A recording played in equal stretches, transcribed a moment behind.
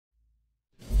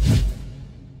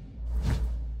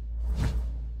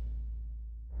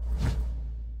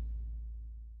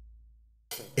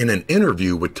In an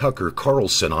interview with Tucker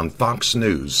Carlson on Fox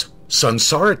News,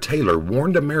 Sunsara Taylor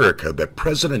warned America that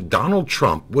President Donald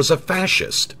Trump was a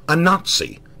fascist, a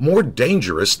Nazi, more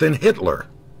dangerous than Hitler.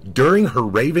 During her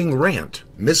raving rant,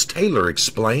 Ms. Taylor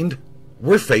explained,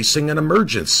 "We're facing an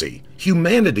emergency.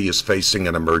 Humanity is facing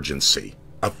an emergency.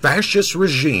 A fascist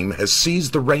regime has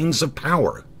seized the reins of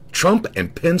power. Trump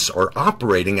and Pence are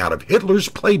operating out of Hitler's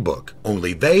playbook,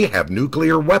 only they have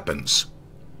nuclear weapons."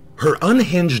 Her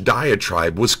unhinged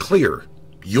diatribe was clear.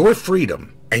 Your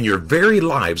freedom and your very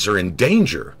lives are in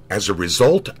danger as a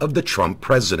result of the Trump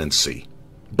presidency.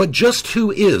 But just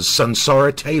who is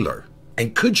Sunsara Taylor?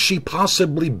 And could she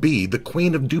possibly be the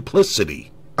queen of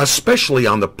duplicity? Especially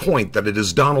on the point that it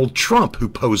is Donald Trump who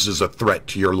poses a threat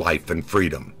to your life and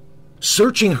freedom.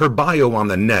 Searching her bio on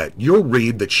the net, you'll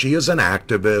read that she is an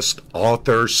activist,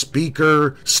 author,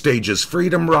 speaker, stages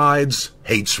freedom rides,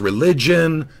 hates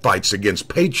religion, fights against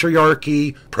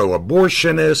patriarchy,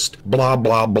 pro-abortionist, blah,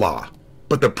 blah, blah.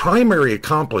 But the primary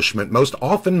accomplishment most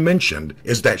often mentioned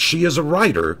is that she is a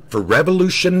writer for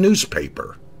Revolution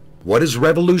newspaper. What is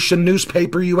Revolution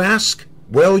newspaper, you ask?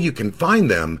 Well, you can find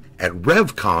them at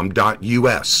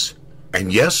revcom.us.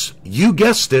 And yes, you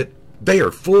guessed it, they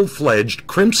are full-fledged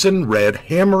crimson red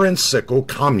hammer and sickle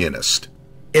communist.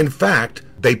 In fact,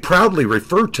 they proudly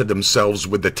refer to themselves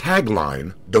with the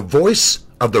tagline, "The voice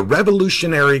of the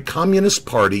Revolutionary Communist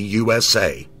Party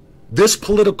USA." This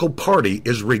political party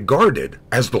is regarded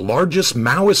as the largest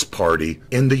Maoist party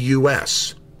in the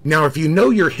US. Now, if you know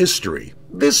your history,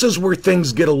 this is where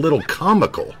things get a little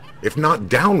comical, if not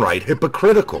downright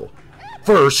hypocritical.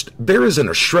 First, there isn't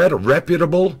a shred of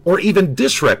reputable or even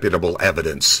disreputable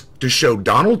evidence to show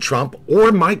Donald Trump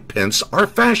or Mike Pence are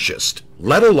fascist,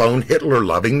 let alone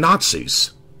Hitler-loving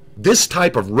Nazis. This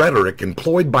type of rhetoric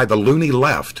employed by the loony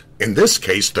left, in this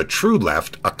case the true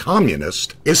left, a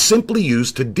communist, is simply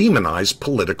used to demonize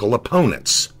political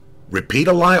opponents. Repeat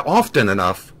a lie often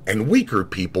enough, and weaker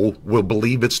people will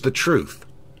believe it's the truth.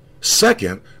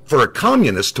 Second, for a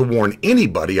communist to warn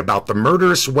anybody about the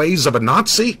murderous ways of a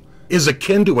Nazi is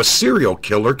akin to a serial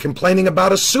killer complaining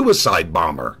about a suicide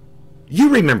bomber. You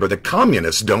remember the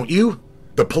communists, don't you?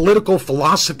 The political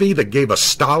philosophy that gave us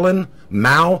Stalin,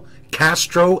 Mao,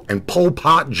 Castro, and Pol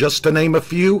Pot, just to name a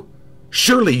few?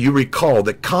 Surely you recall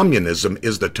that communism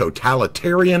is the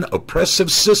totalitarian oppressive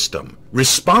system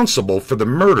responsible for the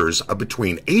murders of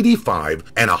between 85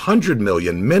 and 100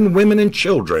 million men, women, and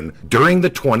children during the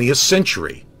 20th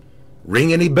century.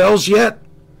 Ring any bells yet?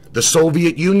 The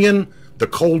Soviet Union, the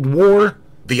Cold War,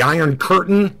 the Iron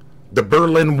Curtain, the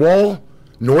Berlin Wall,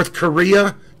 North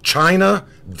Korea, China,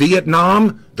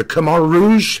 Vietnam, the Khmer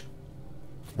Rouge.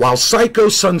 While psycho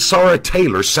Sunsara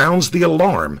Taylor sounds the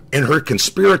alarm in her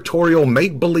conspiratorial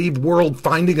make-believe world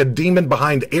finding a demon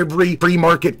behind every free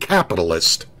market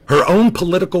capitalist, her own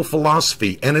political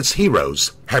philosophy and its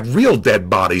heroes have real dead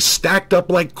bodies stacked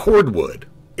up like cordwood.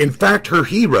 In fact, her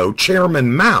hero,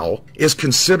 Chairman Mao, is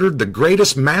considered the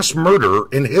greatest mass murderer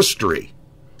in history.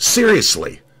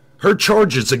 Seriously, her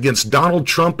charges against Donald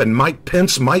Trump and Mike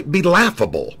Pence might be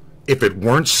laughable if it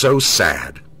weren't so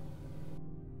sad.